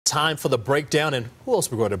Time for the breakdown, and who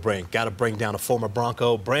else we're going to bring? Got to bring down a former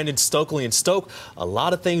Bronco, Brandon Stokely. And Stoke, a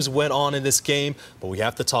lot of things went on in this game, but we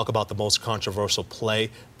have to talk about the most controversial play,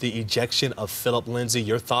 the ejection of Phillip Lindsay.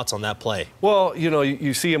 Your thoughts on that play? Well,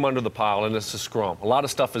 you see him under the pile, and it's a scrum. A lot of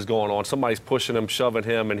stuff is going on. Somebody's pushing him, shoving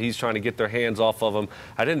him, and he's trying to get their hands off of him.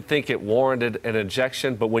 I didn't think it warranted an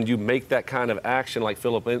ejection, but when you make that kind of action like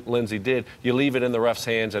Phillip Lindsay did, you leave it in the ref's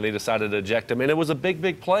hands, and they decided to eject him. And it was a big,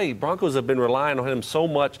 big play. Broncos have been relying on him so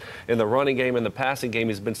much in the running game and the passing game.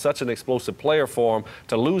 He's been such an explosive player for him.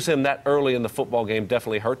 To lose him that early in the football game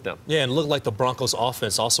definitely hurt them. Yeah, and it looked like the Broncos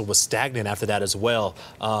offense also was stagnant after that as well,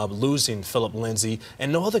 losing Phillip Lindsay.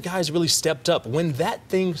 And no other guys really stepped up. When that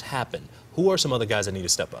thing happened, who are some other guys that need to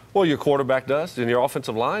step up? Well, your quarterback does, and your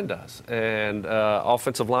offensive line does. And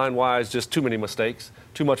offensive line-wise, just too many mistakes,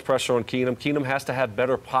 too much pressure on Keenum. Keenum has to have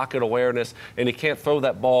better pocket awareness, and he can't throw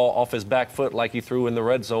that ball off his back foot like he threw in the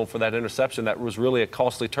red zone for that interception. That was really a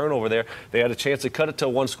costly turnover there. They had a chance to cut it to a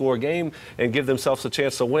one-score game and give themselves a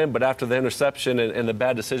chance to win, but after the interception and the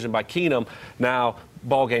bad decision by Keenum, now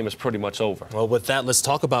ball game is pretty much over. Well, with that, let's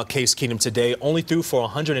talk about Case Keenum today. Only threw for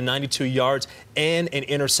 192 yards and an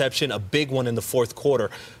interception, a big one in the fourth quarter.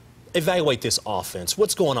 Evaluate this offense.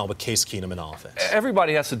 What's going on with Case Keenum in offense?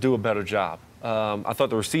 Everybody has to do a better job. I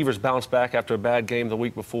thought the receivers bounced back after a bad game the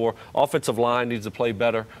week before. Offensive line needs to play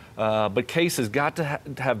better. But Case has got to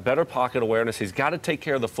have better pocket awareness. He's got to take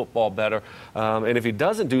care of the football better. And if he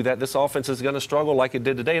doesn't do that, this offense is going to struggle like it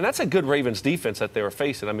did today. And that's a good Ravens defense that they were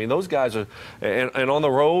facing. I mean, those guys are and on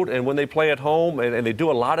the road and when they play at home, and they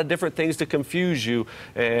do a lot of different things to confuse you.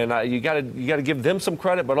 And you got to give them some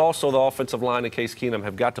credit, but also the offensive line and Case Keenum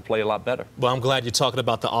have got to play a lot better. Well, I'm glad you're talking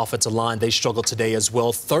about the offensive line. They struggled today as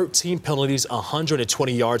well. 13 penalties,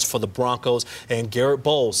 120 yards for the Broncos, and Garrett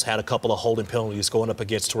Bowles had a couple of holding penalties going up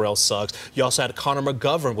against Terrell Suggs. You also had Connor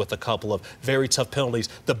McGovern with a couple of very tough penalties.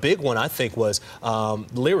 The big one, I think, was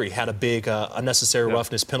Leary had a big unnecessary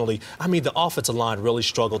roughness penalty. I mean, the offensive line really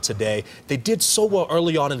struggled today. They did so well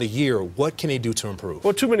early on in the year. What can they do to improve?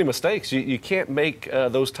 Well, too many mistakes. You can't make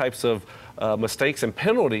those types of mistakes and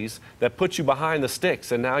penalties that put you behind the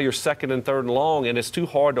sticks, and now you're second and third and long, and it's too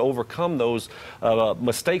hard to overcome those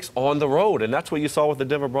mistakes on the road. And that's what you saw with the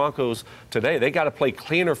Denver Broncos today. They got to play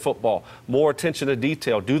cleaner football, more attention to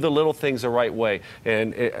detail, do the little things the right way.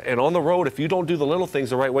 And on the road, if you don't do the little things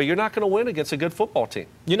the right way, you're not going to win against a good football team.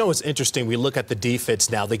 You know, it's interesting. We look at the defense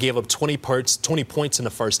now. They gave up 20 points in the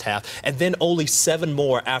first half, and then only 7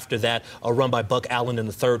 more after that, a run by Buck Allen in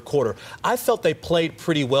the third quarter. I felt they played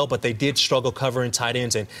pretty well, but they did struggle covering tight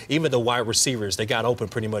ends, and even the wide receivers, they got open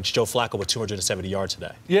pretty much. Joe Flacco with 270 yards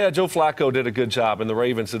today. Yeah, Joe Flacco did a good job, and the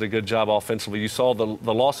Ravens did a good job offensively. You saw the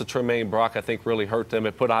loss of Tremaine Brock, I think, really hurt them.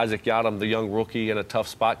 It put Isaac Yiadom, the young rookie, in a tough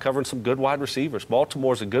spot, covering some good wide receivers.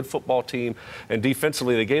 Baltimore's a good football team, and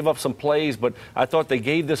defensively they gave up some plays, but I thought they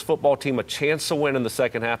gave this football team a chance to win in the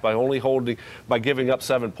second half by giving up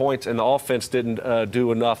 7 points, and the offense didn't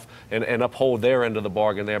do enough and uphold their end of the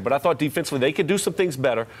bargain there. But I thought defensively they could do some things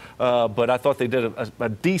better, but I thought they did a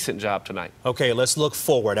decent job tonight. Okay, let's look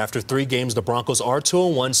forward. After 3 games, the Broncos are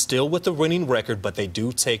 2-1, still with the winning record, but they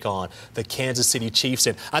do take on the Kansas City Chiefs.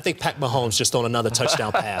 And I think Pat Mahomes just on another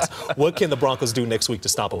touchdown pass. What can the Broncos do next week to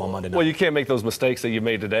stop them on Monday night? Well, you can't make those mistakes that you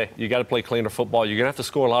made today. You got to play cleaner football. You're going to have to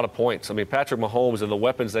score a lot of points. I mean, Patrick Mahomes and the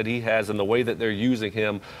weapons that he has and the way that they're using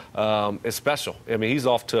him is special. I mean, he's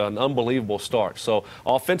off to an unbelievable start. So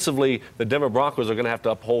offensively, the Denver Broncos are going to have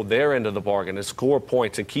to uphold their end of the bargain and score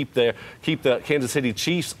points and keep the Kansas City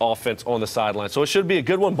Chiefs offense on the sideline. So it should be a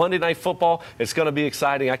good one. Monday Night Football. It's going to be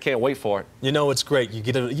exciting. I can't wait for it. You know, it's great. You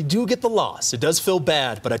do get the loss. It does feel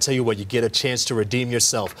bad, but I tell you what, you get a chance to redeem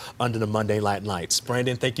yourself under the Monday Night Lights.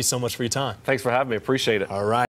 Brandon, thank you so much for your time. Thanks for having me. Appreciate it. All right.